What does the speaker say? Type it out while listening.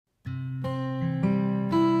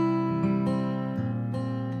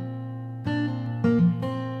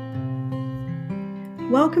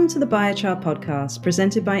Welcome to the Biochar podcast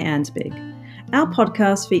presented by ANZBIG. Our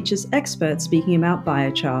podcast features experts speaking about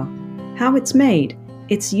biochar, how it's made,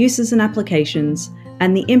 its uses and applications,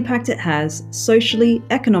 and the impact it has socially,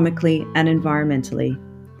 economically, and environmentally.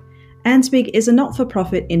 ANZBIG is a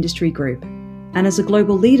not-for-profit industry group, and as a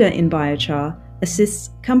global leader in biochar, assists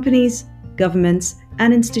companies, governments,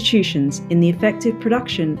 and institutions in the effective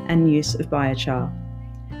production and use of biochar.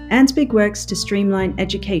 ANZBIG works to streamline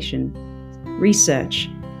education, research,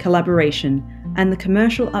 collaboration, and the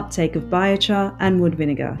commercial uptake of biochar and wood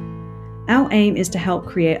vinegar. Our aim is to help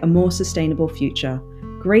create a more sustainable future,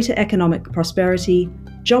 greater economic prosperity,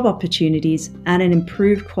 job opportunities, and an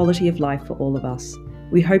improved quality of life for all of us.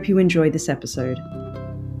 We hope you enjoy this episode.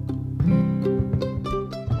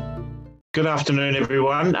 Good afternoon,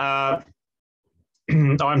 everyone. I'm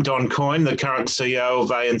Don Coyne, the current CEO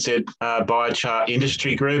of ANZ Biochar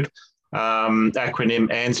Industry Group, acronym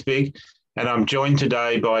ANZBIG, and I'm joined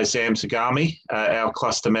today by Sam Sagami, our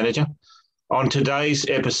Cluster Manager. On today's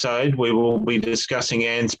episode, we will be discussing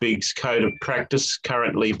ANZBIG's Code of Practice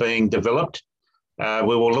currently being developed.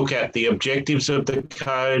 We will look at the objectives of the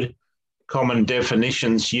code, common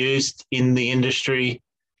definitions used in the industry,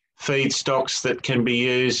 feedstocks that can be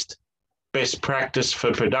used, best practice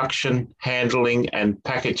for production, handling and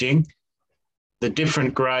packaging, the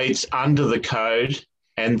different grades under the code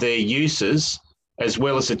and their uses, as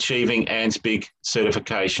well as achieving ANZBIG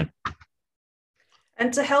certification.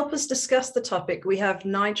 And to help us discuss the topic, we have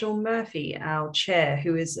Nigel Murphy, our chair,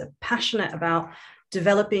 who is passionate about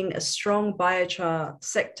developing a strong biochar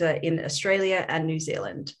sector in Australia and New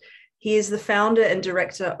Zealand. He is the founder and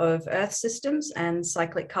director of Earth Systems and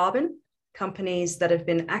Cyclic Carbon, companies that have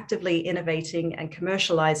been actively innovating and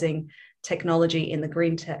commercializing technology in the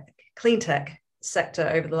clean tech sector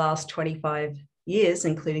over the last 25 years,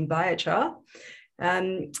 including biochar.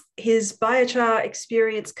 His biochar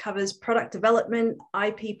experience covers product development,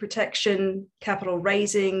 IP protection, capital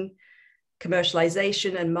raising,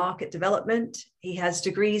 commercialization, and market development. He has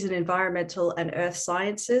degrees in environmental and earth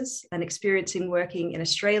sciences and experience in working in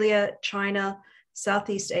Australia, China,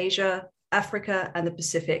 Southeast Asia, Africa, and the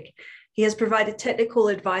Pacific. He has provided technical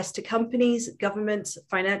advice to companies, governments,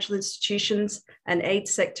 financial institutions, and aid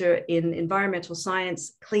sector in environmental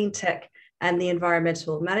science, clean tech, and the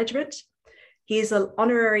environmental management. He is an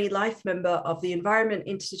honorary life member of the Environment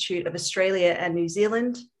Institute of Australia and New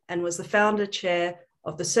Zealand and was the founder chair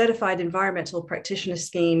of the Certified Environmental Practitioner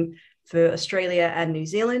Scheme for Australia and New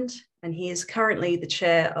Zealand. And he is currently the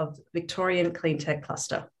chair of Victorian Clean Tech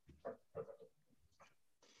Cluster.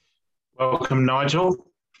 Welcome, Nigel.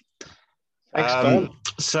 Thanks, Don.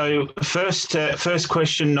 So first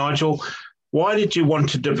question, Nigel, why did you want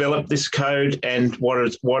to develop this code and what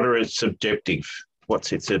are its objective?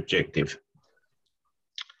 What's its objective?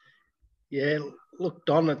 Yeah, look,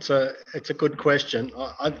 Don, it's a good question.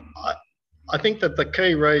 I think that the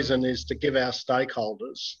key reason is to give our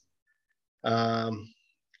stakeholders, and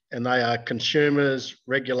they are consumers,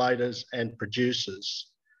 regulators, and producers,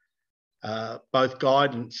 both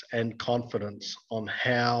guidance and confidence on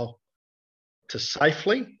how to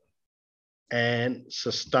safely and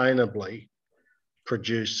sustainably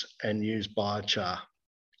produce and use biochar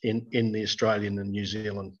in the Australian and New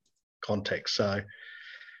Zealand context. So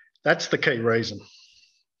that's the key reason.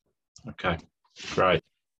 Okay, great.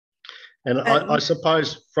 And I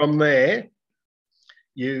suppose from there,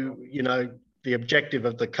 you know, the objective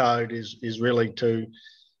of the code is really to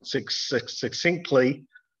succinctly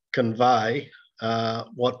convey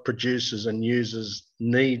what producers and users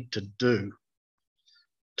need to do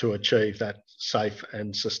to achieve that safe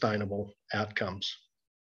and sustainable outcomes.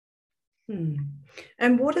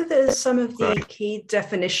 And what are some of the key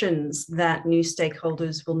definitions that new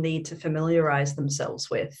stakeholders will need to familiarise themselves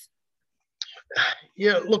with?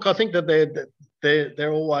 Yeah, look, I think that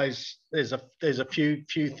they're always there's a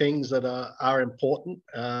few things that are important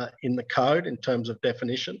in the code in terms of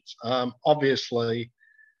definitions. Obviously,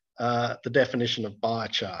 the definition of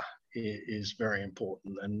biochar is very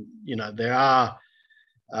important, and you know there are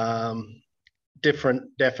different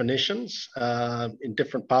definitions in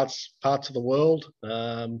different parts of the world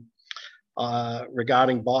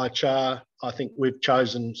regarding biochar. I think we've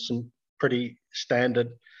chosen some pretty standard,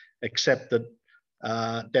 accepted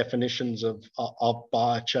definitions of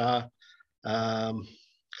biochar.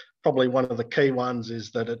 Probably one of the key ones is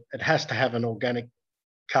that it has to have an organic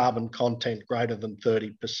carbon content greater than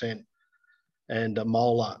 30% and a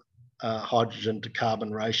molar hydrogen to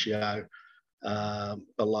carbon ratio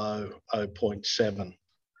below 0.7.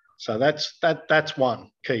 So that's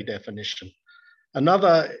one key definition.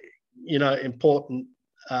 Another, important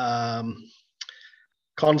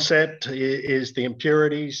concept is the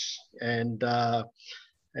impurities, and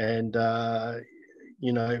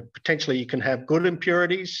potentially you can have good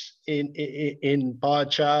impurities in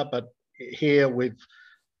biochar, but here we've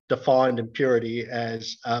defined impurity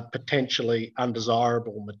as a potentially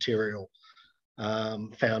undesirable material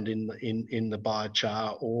found in the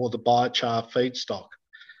biochar or the biochar feedstock,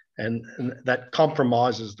 and that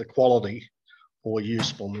compromises the quality or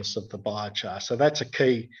usefulness of the biochar. So that's a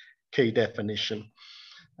key definition.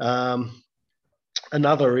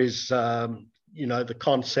 Another is the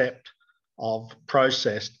concept of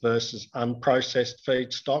processed versus unprocessed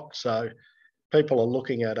feedstock. So people are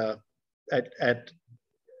looking at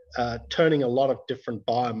turning a lot of different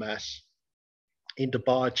biomass into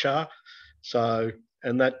biochar. So,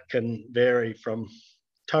 and that can vary from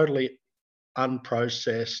totally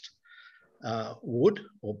unprocessed wood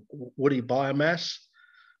or woody biomass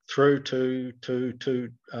through to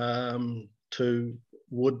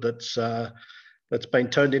wood that's been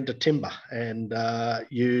turned into timber and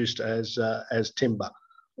used as timber,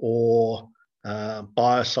 or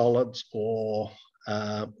biosolids, or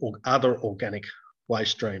other organic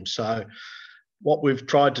waste streams. So what we've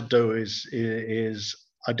tried to do is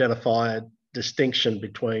identify a distinction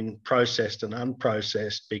between processed and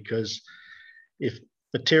unprocessed, because if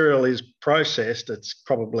material is processed, it's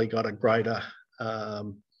probably got a greater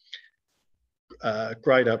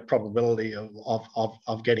probability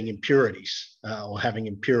of getting impurities or having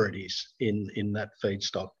impurities in that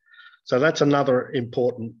feedstock. So that's another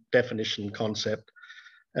important definition concept.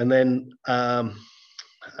 And then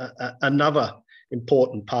another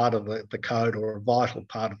important part of the code, or a vital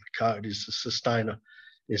part of the code, is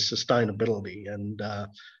sustainability, and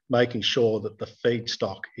making sure that the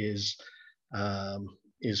feedstock is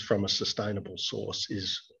from a sustainable source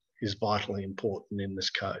is vitally important in this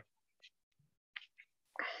code.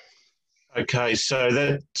 Okay, so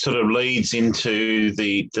that sort of leads into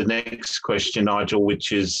the next question, Nigel,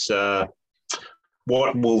 which is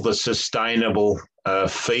what will the sustainable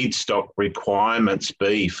feedstock requirements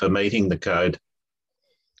be for meeting the code?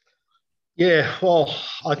 Yeah, well,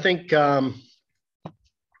 I think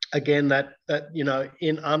again that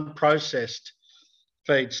in unprocessed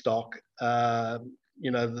feedstock,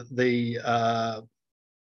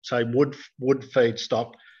 say wood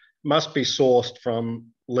feedstock must be sourced from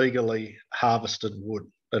legally harvested wood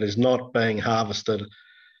that is not being harvested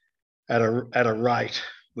at a rate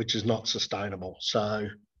which is not sustainable. So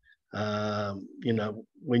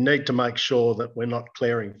we need to make sure that we're not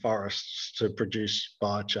clearing forests to produce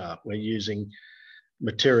biochar. We're using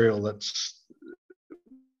material that's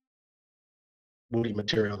woody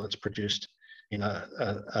material that's produced in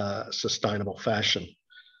a sustainable fashion.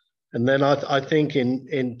 And then I think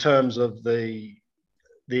in terms of the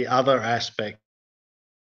other aspect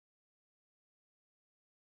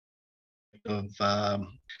of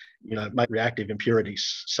reactive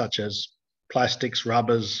impurities such as plastics,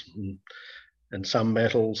 rubbers, and some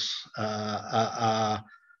metals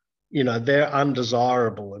they're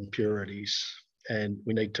undesirable impurities, and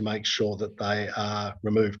we need to make sure that they are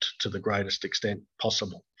removed to the greatest extent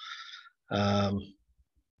possible.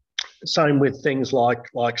 Same with things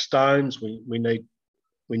like stones. We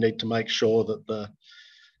need to make sure that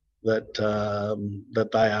that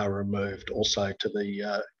they are removed also to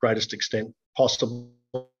the greatest extent possible.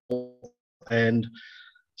 And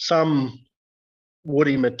some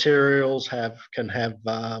woody materials can have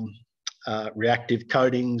reactive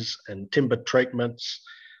coatings and timber treatments,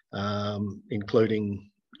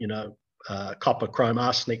 including copper chrome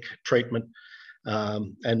arsenic treatment,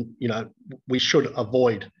 and we should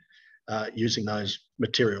avoid using those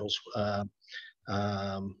materials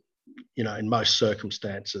in most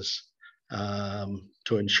circumstances,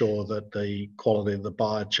 to ensure that the quality of the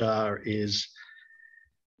biochar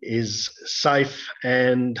is safe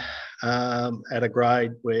and at a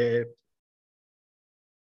grade where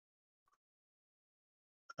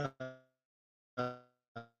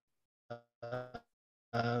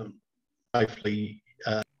safely.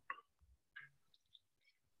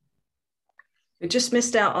 We just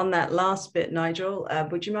missed out on that last bit, Nigel.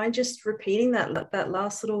 Would you mind just repeating that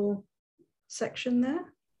last little section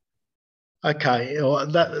there? Okay,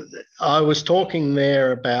 I was talking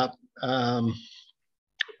there about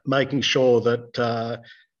making sure that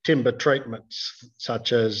timber treatments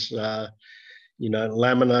such as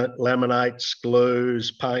laminates,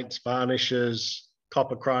 glues, paints, varnishes,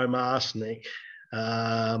 copper chrome arsenic,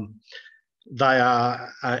 they are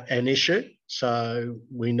an issue. So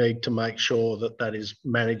we need to make sure that that is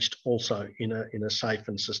managed also in a safe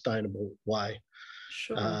and sustainable way.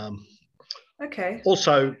 Sure. Okay.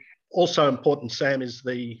 Also important, Sam, is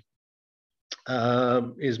the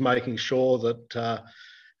is making sure that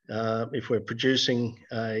if we're producing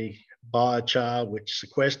a biochar which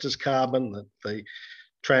sequesters carbon, that the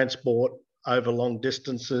transport over long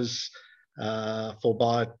distances for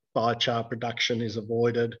biochar production is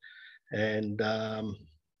avoided. And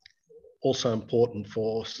also important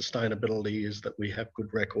for sustainability is that we have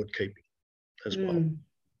good record keeping as well.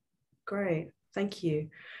 Great, thank you.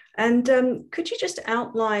 And could you just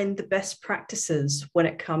outline the best practices when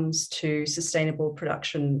it comes to sustainable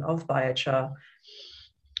production of biochar?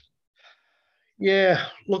 Yeah,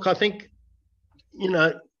 look, I think, you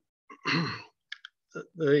know,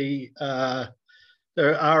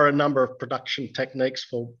 there are a number of production techniques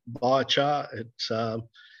for biochar. It's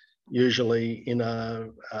usually in a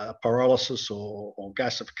pyrolysis or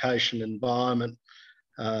gasification environment,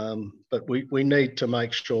 but we need to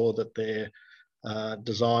make sure that they're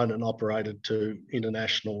designed and operated to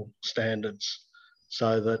international standards,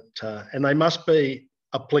 so that, and they must be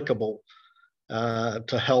applicable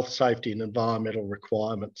to health, safety and environmental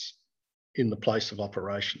requirements in the place of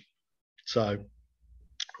operation. So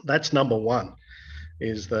that's number one,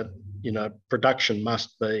 is that, you know, production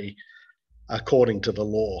must be according to the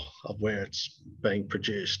law of where it's being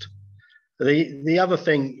produced. The other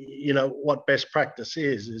thing, you know, what best practice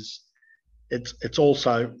is it's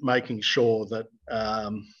also making sure that,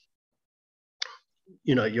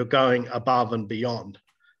 you know, you're going above and beyond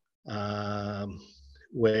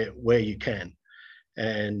where you can.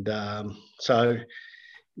 And so,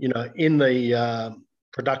 you know, in the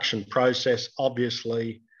production process,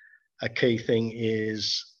 obviously a key thing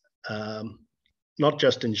is not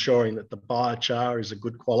just ensuring that the biochar is a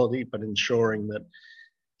good quality, but ensuring that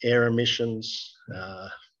air emissions,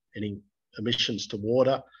 any emissions to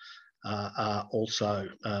water, are also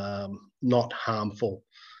not harmful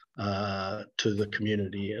to the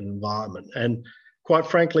community and environment. And quite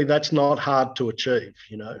frankly, that's not hard to achieve.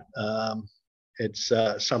 You know, it's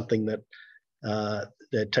something that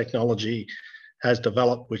the technology has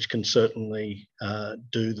developed, which can certainly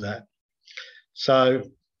do that. So,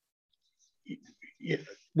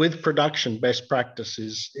 with production, best practice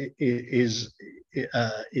is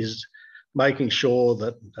making sure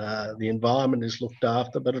that the environment is looked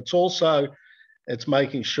after, but it's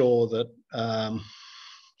making sure that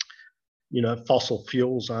you know, fossil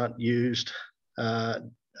fuels aren't used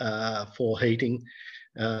for heating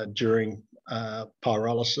during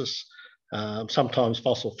pyrolysis. Sometimes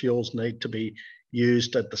fossil fuels need to be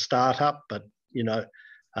used at the startup, but, you know,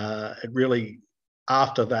 it really,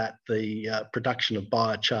 after that, the production of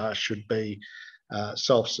biochar should be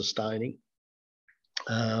self-sustaining.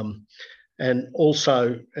 And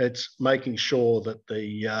also, it's making sure that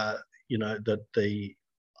the you know, that the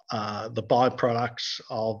byproducts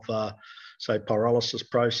of say pyrolysis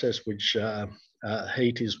process, which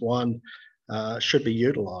heat is one, should be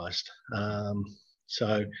utilised.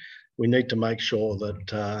 So we need to make sure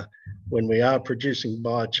that when we are producing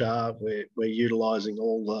biochar, we're utilising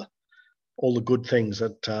all the good things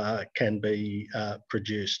that can be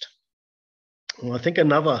produced. Well, I think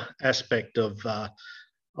another aspect of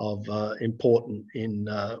important in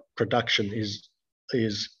production is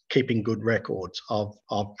keeping good records of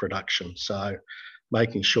production. So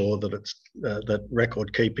making sure that it's that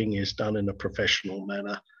record keeping is done in a professional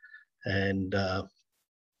manner, and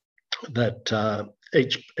that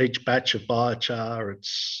each batch of biochar,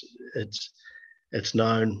 it's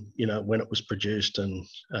known, you know, when it was produced and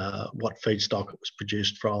what feedstock it was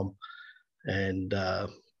produced from, and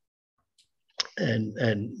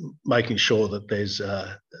making sure that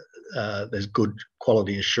there's good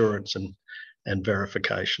quality assurance and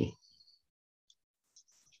verification.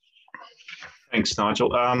 Thanks, Nigel.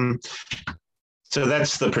 So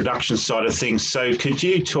that's the production side of things. So could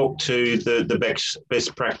you talk to the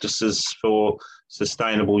best practices for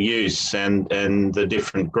sustainable use and the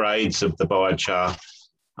different grades of the biochar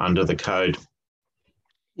under the code?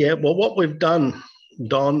 Yeah, well, what we've done,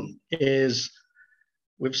 Don, is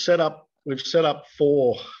we've set up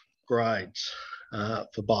 4 grades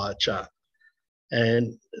for biochar,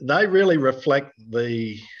 and they really reflect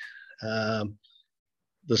the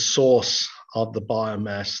source of the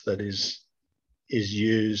biomass that is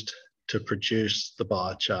used to produce the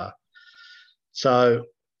biochar. So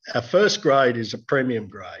our first grade is a premium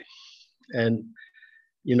grade, and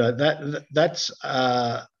you know that's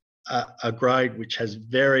a grade which has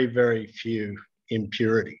very, very few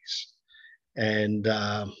impurities, and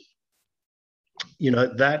you know,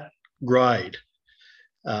 that grade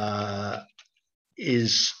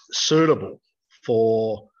is suitable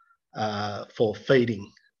for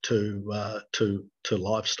feeding to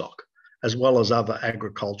livestock, as well as other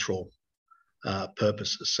agricultural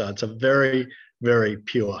purposes. So it's a very, very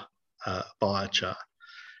pure biochar.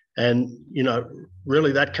 And,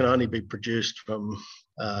 really that can only be produced from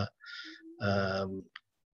a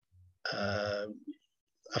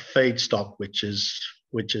feedstock which is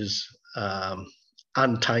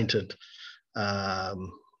untainted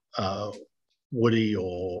woody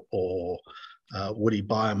or woody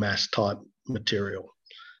biomass type material.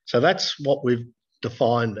 So that's what we've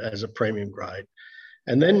defined as a premium grade.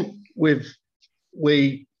 And then we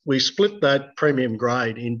split that premium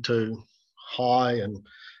grade into high and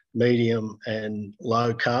medium and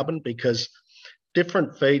low carbon, because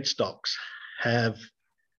different feedstocks have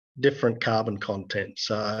different carbon content.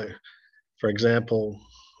 So, for example,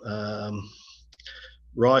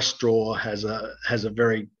 rice straw has a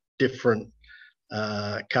very different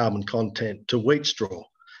carbon content to wheat straw.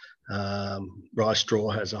 Rice straw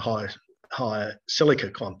has a higher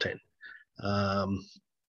silica content.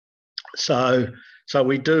 So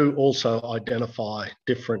we do also identify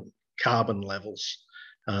different carbon levels,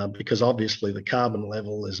 because obviously the carbon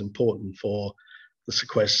level is important for the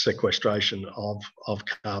sequestration of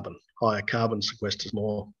carbon. Higher carbon sequesters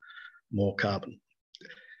more carbon.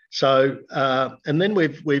 So and then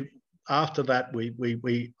after that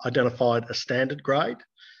we identified a standard grade,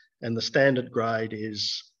 and the standard grade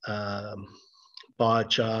is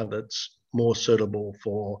biochar that's more suitable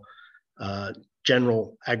for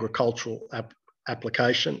general agricultural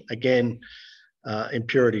application. Again,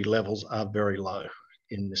 impurity levels are very low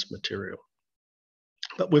in this material.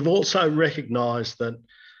 But we've also recognised that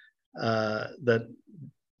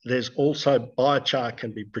there's also biochar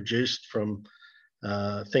can be produced from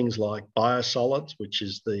things like biosolids, which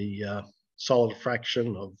is the solid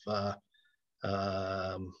fraction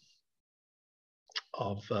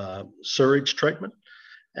of sewage treatment,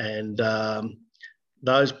 and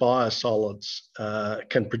those biosolids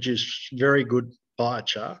can produce very good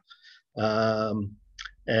biochar,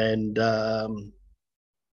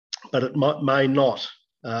 but it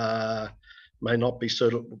may not be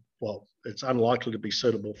suitable. Well, it's unlikely to be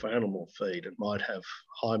suitable for animal feed. It might have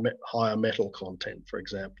higher metal content, for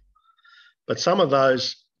example. But some of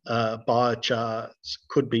those biochars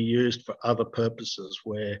could be used for other purposes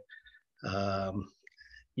where,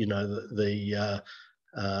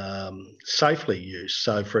 safely used.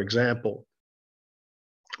 So, for example,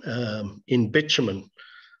 in bitumen,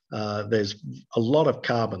 there's a lot of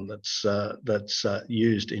carbon that's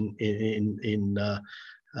used in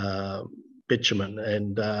bitumen,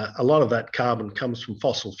 and a lot of that carbon comes from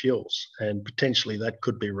fossil fuels, and potentially that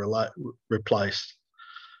could be replaced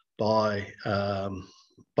by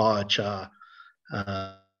biochar,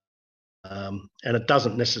 and it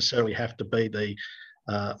doesn't necessarily have to be the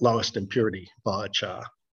lowest impurity biochar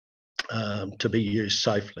to be used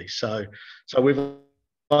safely. So we've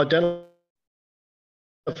identified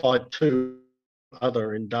 2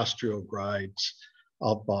 other industrial grades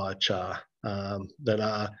of biochar that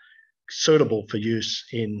are suitable for use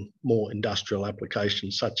in more industrial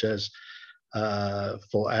applications, such as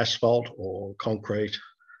for asphalt or concrete,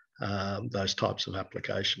 those types of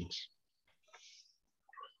applications.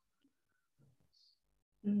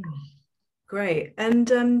 Great.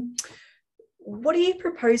 And what are you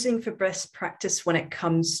proposing for best practice when it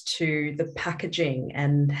comes to the packaging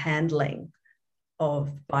and handling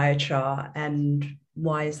of biochar, and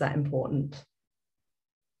why is that important?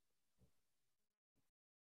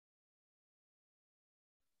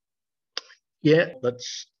 Yeah,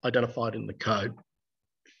 that's identified in the code.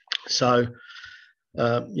 So,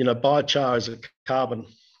 biochar is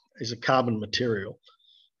a carbon material,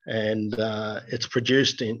 and it's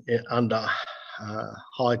produced under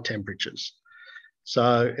high temperatures.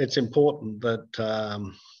 So it's important that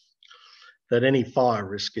that any fire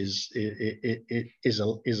risk is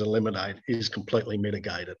eliminated, is completely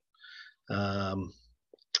mitigated.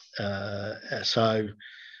 So,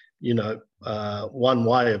 one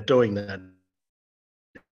way of doing that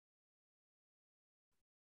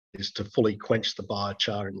is to fully quench the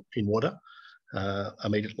biochar in water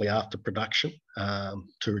immediately after production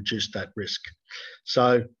to reduce that risk.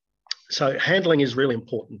 So handling is really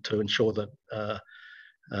important to ensure that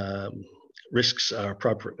risks are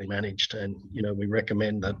appropriately managed, and we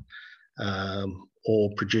recommend that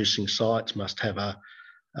all producing sites must have a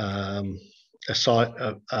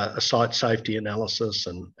site safety analysis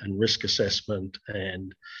and risk assessment,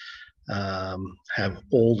 and have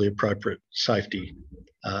all the appropriate safety,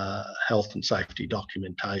 health and safety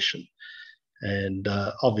documentation. And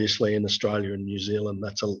obviously in Australia and New Zealand,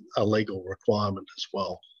 that's a legal requirement as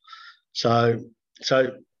well. So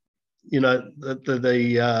the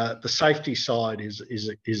safety side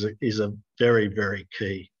is a very, very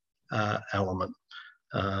key element.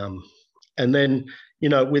 And then, you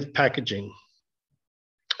know, with packaging,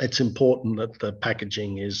 it's important that the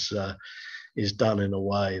packaging is done in a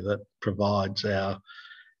way that provides our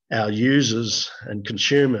users and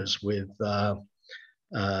consumers with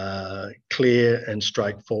clear and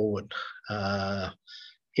straightforward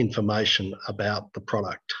information about the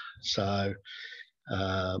product. So,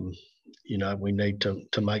 you know, we need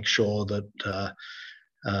to make sure that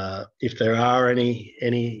if there are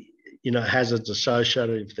any you know, hazards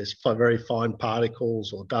associated, if there's very fine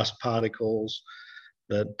particles or dust particles,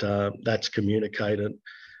 that's communicated.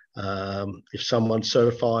 If someone's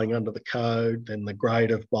certifying under the code, then the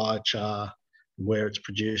grade of biochar and where it's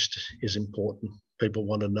produced is important. People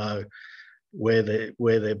want to know where their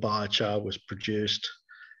biochar was produced,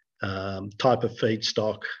 type of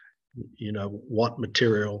feedstock, you know, what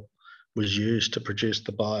material was used to produce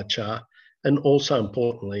the biochar, and also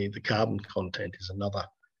importantly, the carbon content is another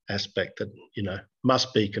aspect that, you know,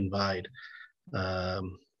 must be conveyed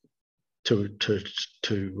to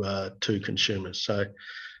consumers.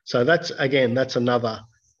 So that's, again, that's another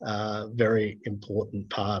very important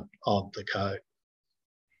part of the code.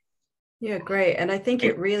 Yeah, great. And I think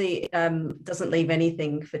it really doesn't leave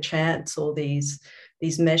anything for chance, or these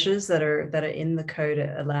measures that are in the code.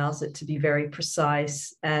 It allows it to be very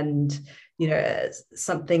precise and, you know,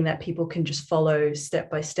 something that people can just follow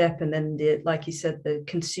step by step. And then, like you said, the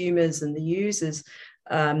consumers and the users,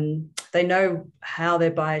 they know how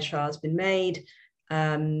their biochar has been made,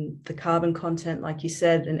 the carbon content, like you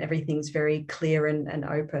said, and everything's very clear and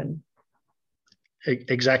open.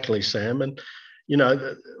 Exactly, Sam. And, you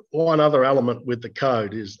know, one other element with the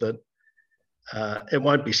code is that it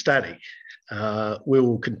won't be static. We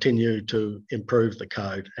will continue to improve the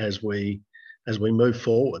code as we move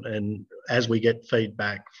forward, and as we get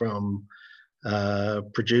feedback from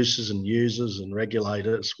producers and users and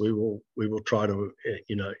regulators, we will try to,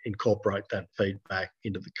 you know, incorporate that feedback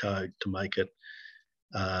into the code to make it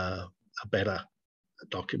a better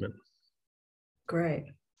document. Great.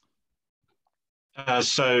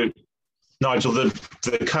 So, Nigel,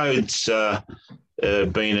 the code's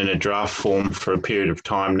been in a draft form for a period of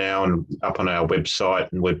time now and up on our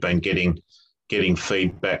website, and we've been getting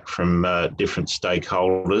feedback from different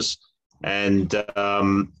stakeholders. And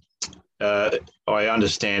I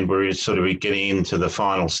understand we're sort of getting into the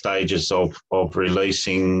final stages of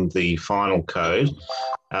releasing the final code.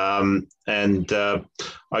 And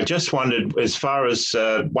I just wondered, as far as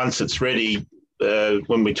once it's ready,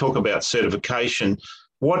 when we talk about certification,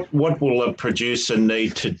 what will a producer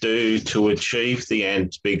need to do to achieve the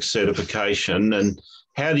ANZBIG certification, and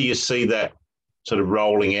how do you see that sort of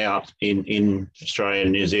rolling out in Australia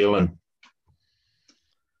and New Zealand?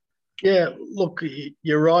 Yeah, look,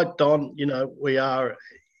 you're right, Don. You know, we are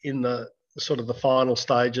in the sort of the final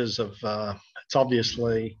stages of, it's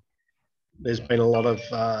obviously, there's been a lot of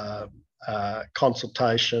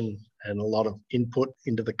consultation and a lot of input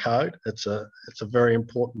into the code. It's a very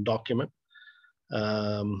important document.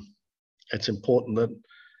 It's important that,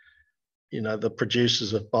 you know, the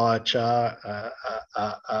producers of biochar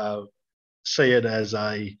see it as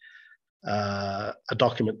a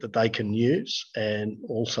document that they can use, and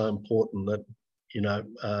also important that, you know,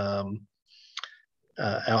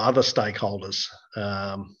 our other stakeholders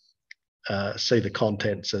see the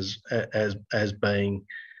contents as being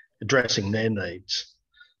addressing their needs.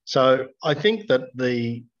 So I think that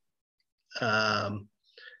the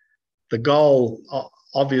goal,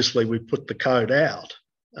 obviously we put the code out,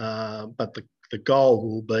 but the goal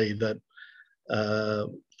will be that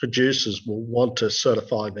producers will want to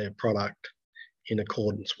certify their product in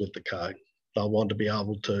accordance with the code. They'll want to be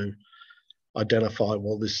able to identify,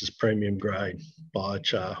 well, this is premium grade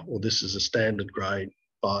biochar, or this is a standard grade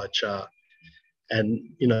biochar, and,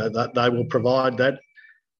 you know, that they will provide that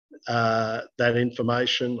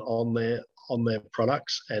information on their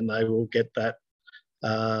products, and they will get that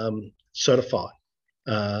certified.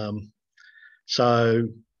 So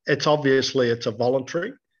it's obviously, it's a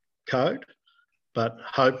voluntary code, but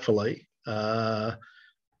hopefully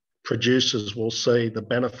producers will see the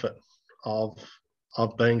benefit of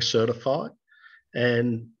being certified,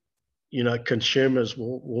 and, you know, consumers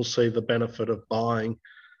will see the benefit of buying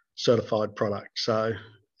certified products. So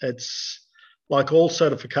it's like all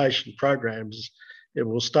certification programs, it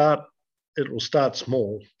will start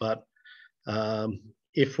small, but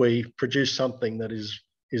if we produce something that is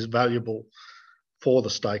valuable for the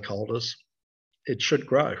stakeholders, it should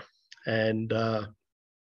grow. And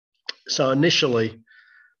so initially,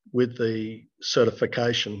 with the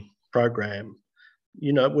certification program,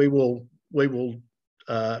 you know, we will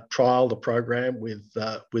trial the program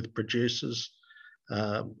with producers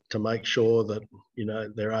to make sure that, you know,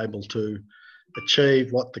 they're able to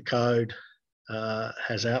achieve what the code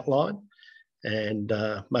has outlined. And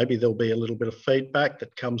maybe there'll be a little bit of feedback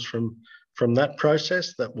that comes from that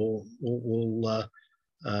process that will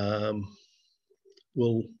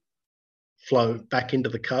flow back into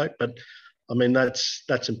the code. But I mean,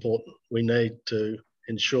 that's important. We need to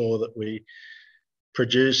ensure that we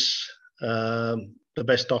produce the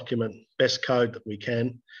best document, best code that we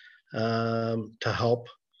can to help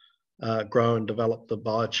grow and develop the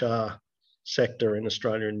biochar sector in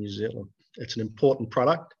Australia and New Zealand. It's an important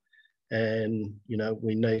product, and you know,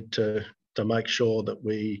 we need to make sure that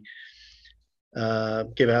we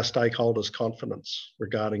give our stakeholders confidence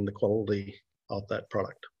regarding the quality of that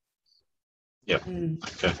product. Yeah.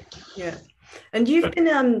 Okay. Yeah. And you've been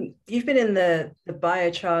in the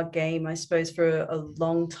biochar game, I suppose, for a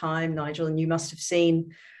long time, Nigel, and you must have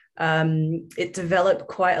seen it develop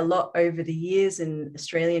quite a lot over the years in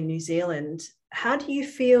Australia and New Zealand. How do you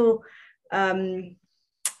feel, you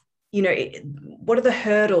know, what are the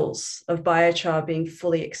hurdles of biochar being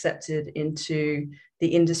fully accepted into the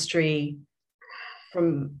industry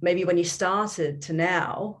from maybe when you started to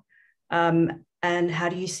now? And how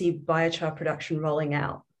do you see biochar production rolling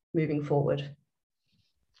out moving forward?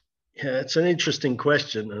 Yeah, it's an interesting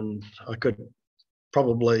question, and I could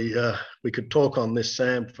probably we could talk on this,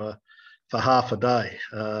 Sam, for half a day.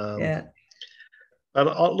 Yeah.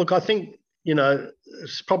 But look, I think, you know,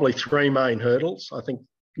 it's probably three main hurdles. I think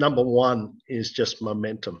number one is just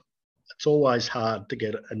momentum. It's always hard to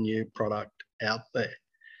get a new product out there,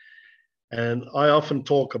 and I often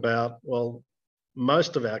talk about, well,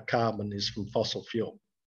 most of our carbon is from fossil fuel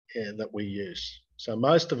that we use. So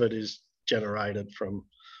most of it is generated from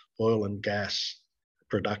oil and gas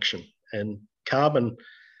production, and carbon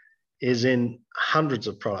is in hundreds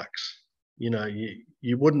of products. You know,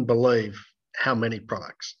 you wouldn't believe how many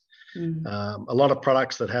products. A lot of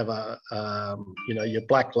products that have you know, your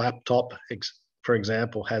black laptop, for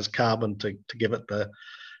example, has carbon to give it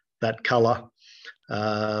that color.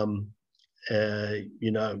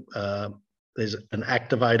 You know, there's an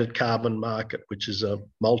activated carbon market, which is a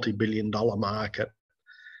multi-billion-dollar market.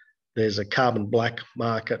 There's a carbon black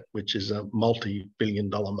market, which is a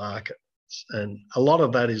multi-billion-dollar market. And a lot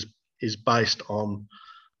of that is based on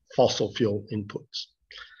fossil fuel inputs.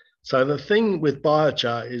 So the thing with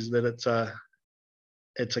biochar is that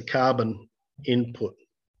it's a carbon input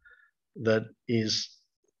that is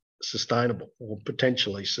sustainable, or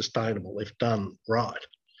potentially sustainable if done right.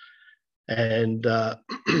 And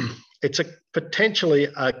it's potentially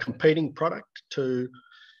a competing product to,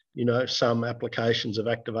 you know, some applications of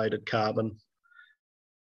activated carbon,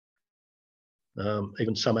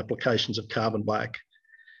 even some applications of carbon black.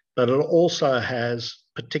 But it also has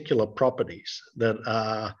particular properties that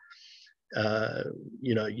are,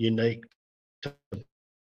 you know, unique to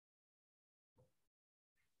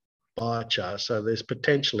biochar. So there's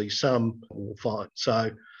potentially some we'll find.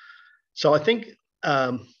 So I think,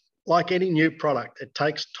 like any new product, it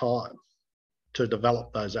takes time to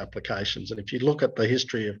develop those applications. And if you look at the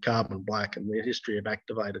history of carbon black and the history of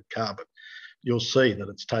activated carbon, you'll see that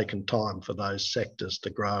it's taken time for those sectors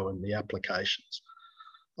to grow and the applications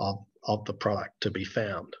of the product to be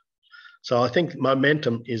found. So I think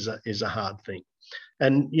momentum is a hard thing.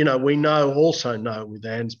 And, you know, we also know with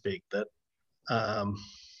ANZBIG that,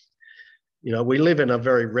 you know, we live in a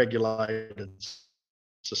very regulated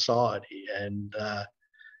society, and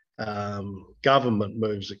government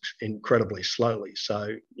moves incredibly slowly.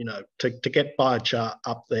 So, you know, to get biochar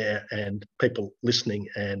up there and people listening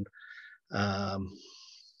and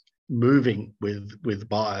moving with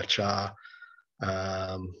biochar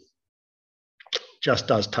just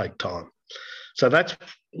does take time. So that's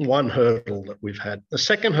one hurdle that we've had. The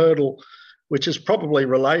second hurdle, which is probably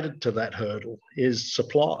related to that hurdle, is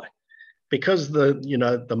supply, because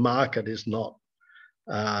the market is not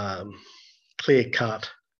clear cut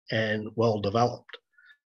and well developed.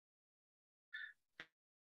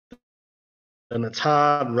 And it's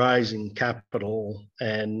hard raising capital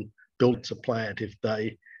and build a plant if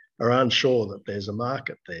they are unsure that there's a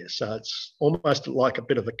market there. So it's almost like a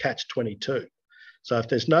bit of a catch-22. So if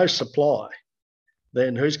there's no supply,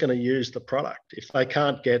 then who's going to use the product? If they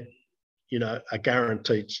can't get, you know, a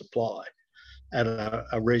guaranteed supply at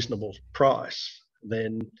a reasonable price,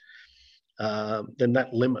 then that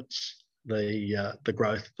limits the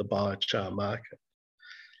growth of the biochar market.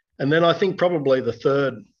 And then I think probably the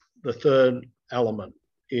third element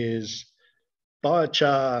is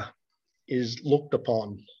biochar is looked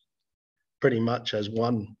upon pretty much as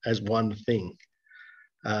one thing.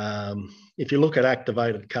 If you look at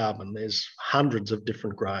activated carbon, there's hundreds of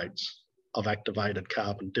different grades activated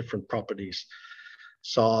carbon, different properties,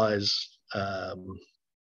 size,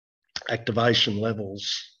 activation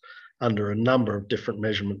levels under a number of different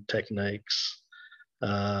measurement techniques.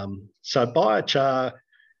 So biochar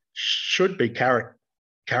should be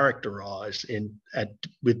characterised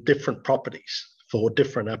with different properties for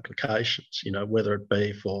different applications, whether it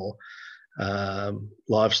be for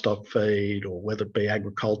livestock feed, or whether it be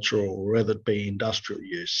agricultural, or whether it be industrial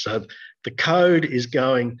use. So the code is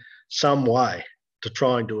going some way to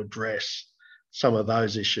trying to address some of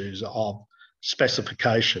those issues of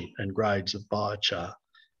specification and grades of biochar.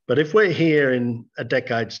 But if we're here in a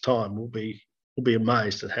decade's time, we'll be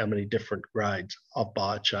amazed at how many different grades of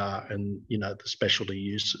biochar and the specialty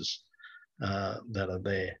uses that are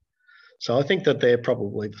there. So I think that they're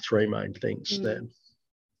probably the three main things there.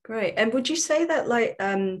 Great. And would you say that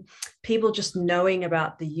people just knowing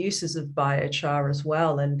about the uses of biochar as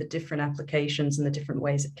well, and the different applications and the different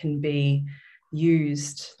ways it can be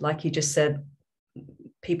used, like you just said,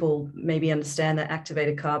 people maybe understand that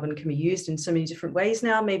activated carbon can be used in so many different ways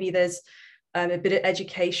now. Maybe there's a bit of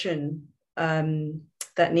education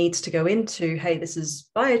that needs to go into, hey, this is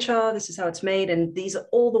biochar, this is how it's made, and these are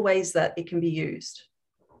all the ways that it can be used.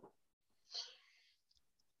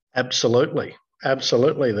 Absolutely.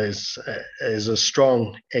 There's a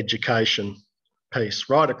strong education piece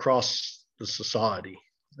right across the society,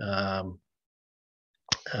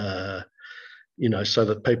 so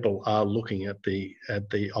that people are looking at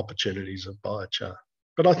the opportunities of biochar.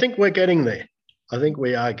 But I think we're getting there. I think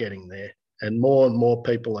we are getting there, and more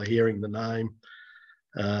people are hearing the name.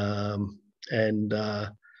 The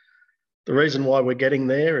reason why we're getting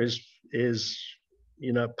there is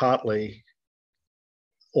partly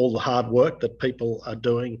all the hard work that people are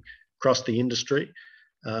doing across the industry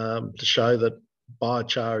to show that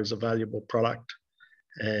biochar is a valuable product,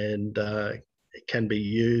 and it can be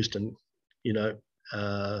used and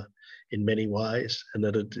in many ways, and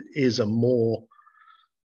that it is a more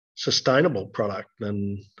sustainable product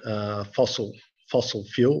than fossil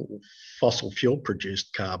fuel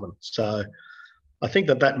produced carbon. So I think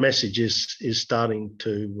that message is starting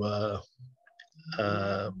to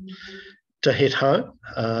hit home.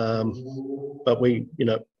 But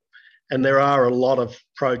and there are a lot of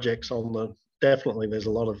projects there's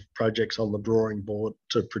a lot of projects on the drawing board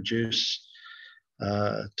to produce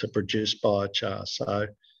biochar. So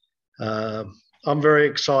I'm very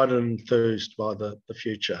excited and enthused by the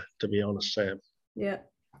future, to be honest, Sam. Yeah,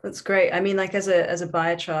 that's great. I mean, like as a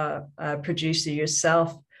biochar producer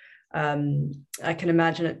yourself, I can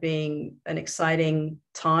imagine it being an exciting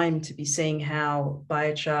time to be seeing how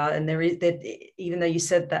biochar, and even though you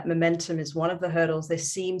said that momentum is one of the hurdles, there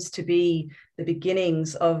seems to be the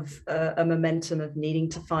beginnings of a momentum of needing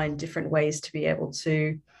to find different ways to be able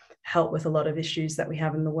to help with a lot of issues that we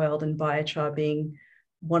have in the world, and biochar being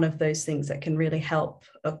one of those things that can really help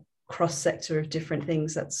a cross sector of different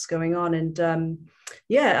things that's going on. And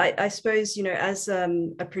I suppose, as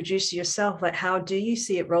a producer yourself, like, how do you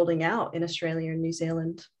see it rolling out in Australia and New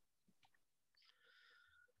Zealand?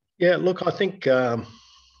 Yeah, look, I think I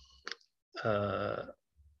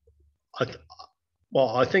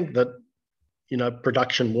think that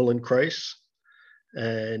production will increase,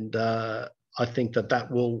 and I think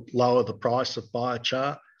that will lower the price of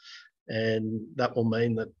biochar, and that will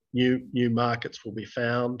mean that new markets will be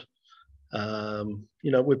found.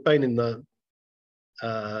 We've been in the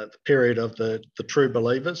period of the true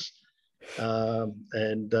believers,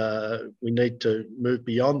 and we need to move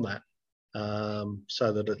beyond that,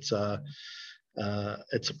 so that it's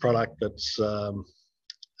a product that's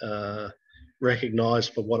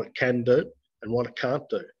recognised for what it can do and what it can't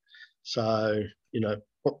do. So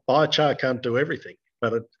biochar can't do everything,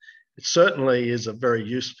 but it certainly is a very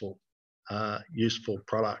useful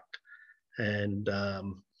product, and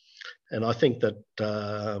I think that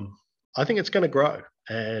it's going to grow,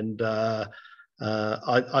 and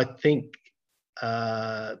I think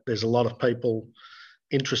there's a lot of people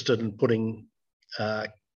interested in putting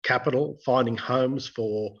capital, finding homes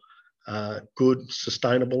for good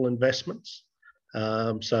sustainable investments.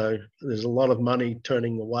 So there's a lot of money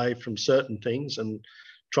turning away from certain things and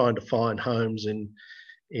trying to find homes in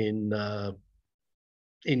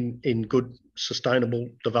good sustainable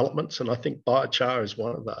developments, and I think biochar is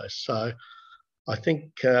one of those. So I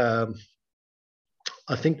think the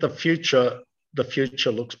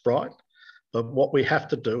future looks bright, but what we have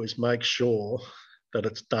to do is make sure that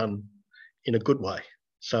it's done in a good way.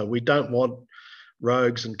 So we don't want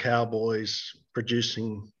rogues and cowboys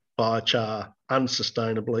producing biochar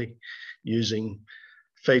unsustainably, using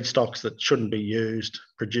feedstocks that shouldn't be used,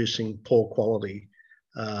 producing poor quality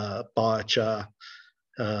biochar.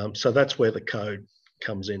 So that's where the code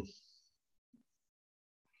comes in.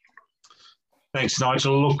 Thanks,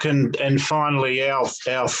 Nigel. Look, and finally, our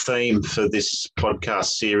theme for this podcast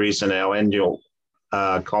series and our annual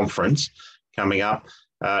conference coming up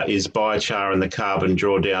is biochar and the carbon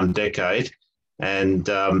drawdown decade. And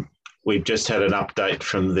we've just had an update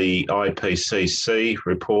from the IPCC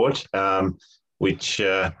report, which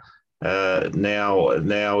now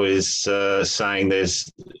is saying there's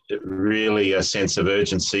really a sense of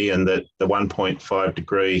urgency, and that the 1.5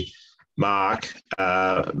 degree mark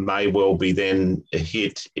may well be then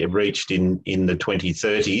reached in the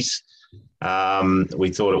 2030s. We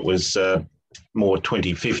thought it was more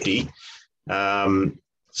 2050.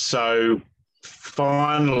 So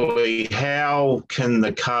finally, how can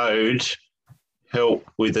the code help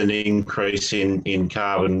with an increase in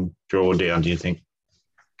carbon drawdown, do you think?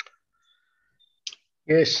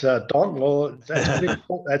 Yes, Don. Well,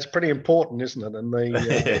 that's pretty important, isn't it? And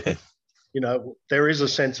the there is a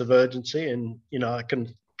sense of urgency, and I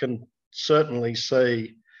can certainly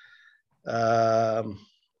see that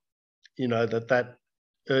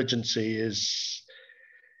urgency is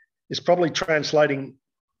probably translating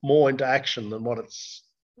more into action than what it's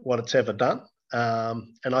ever done.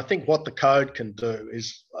 And I think what the code can do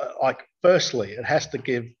is, firstly, it has to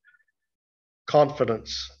give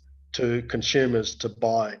confidence to consumers to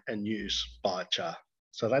buy and use biochar.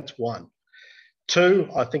 So that's one. Two,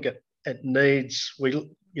 I think it needs, we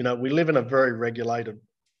live in a very regulated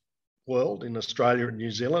world in Australia and New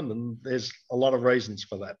Zealand, and there's a lot of reasons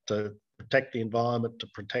for that, to protect the environment, to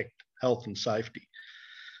protect health and safety.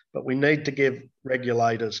 But we need to give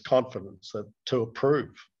regulators confidence to approve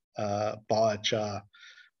biochar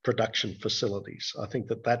production facilities. I think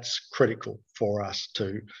that's critical for us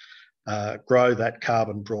to grow that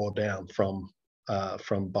carbon drawdown from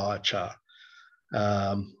biochar.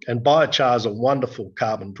 And biochar is a wonderful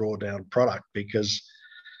carbon drawdown product, because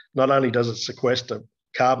not only does it sequester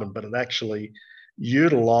carbon, but it actually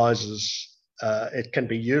utilises. It can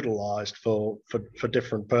be utilised for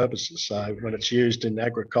different purposes. So when it's used in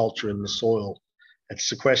agriculture in the soil, it's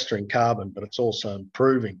sequestering carbon, but it's also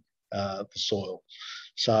improving the soil.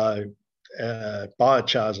 So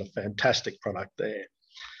biochar is a fantastic product there.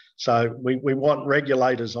 So we want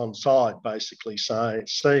regulators on side basically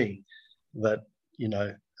seeing that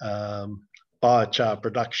biochar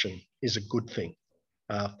production is a good thing,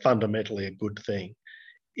 fundamentally a good thing,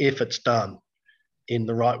 if it's done in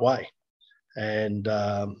the right way. And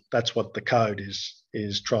that's what the code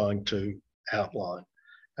is trying to outline.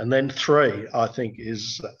 And then three, I think,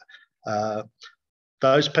 is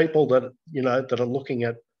those people that that are looking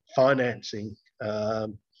at financing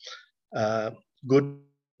good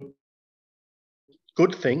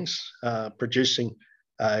things, producing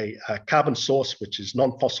a carbon source which is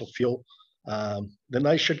non-fossil fuel, then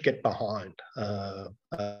they should get behind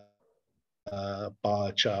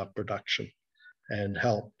biochar production and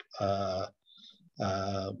help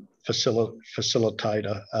facilitate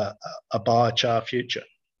a biochar future.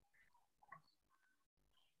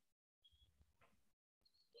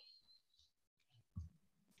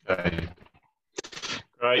 Okay.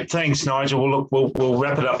 Great, thanks, Nigel. Well, look, we'll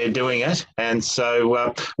wrap it up there doing it. And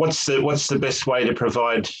so, what's the best way to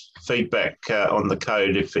provide feedback on the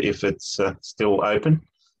code if it's still open?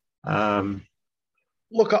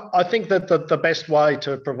 Look, I think that the best way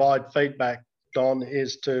to provide feedback, Don,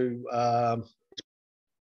 is to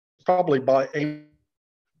probably by email,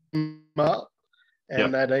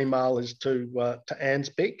 and that email is to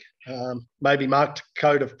ANZBIG, maybe marked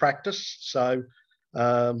code of practice. So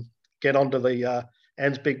get onto the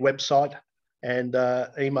ANZBIG website and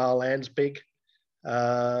email ANZBIG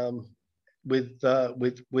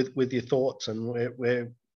with your thoughts, and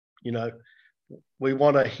we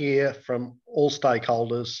want to hear from all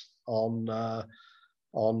stakeholders on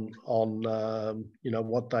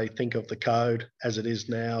what they think of the code as it is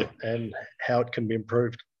now and how it can be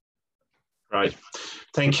improved. Great,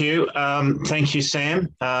 thank you. Thank you,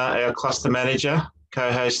 Sam, our cluster manager,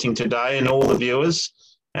 co-hosting today, and all the viewers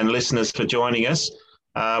and listeners for joining us.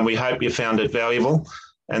 We hope you found it valuable.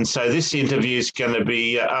 And so this interview is going to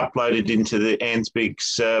be uploaded into the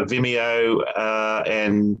ANZBIG's Vimeo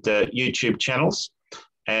and YouTube channels.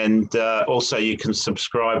 And also you can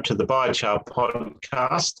subscribe to the Biochar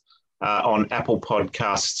podcast on Apple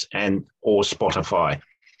Podcasts or Spotify.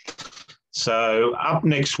 So up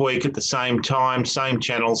next week at the same time, same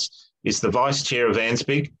channels, is the Vice Chair of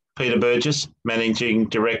ANZBIG, Peter Burgess, Managing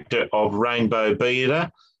Director of Rainbow Bee Eater,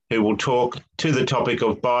 who will talk to the topic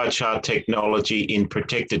of biochar technology in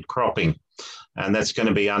protected cropping. And that's going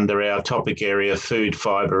to be under our topic area, food,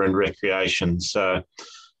 fibre and recreation. So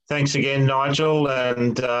Thanks again, Nigel,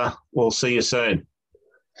 and we'll see you soon.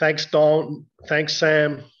 Thanks, Don. Thanks,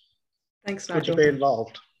 Sam. Thanks, Good Nigel. to be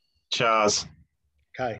involved. Cheers.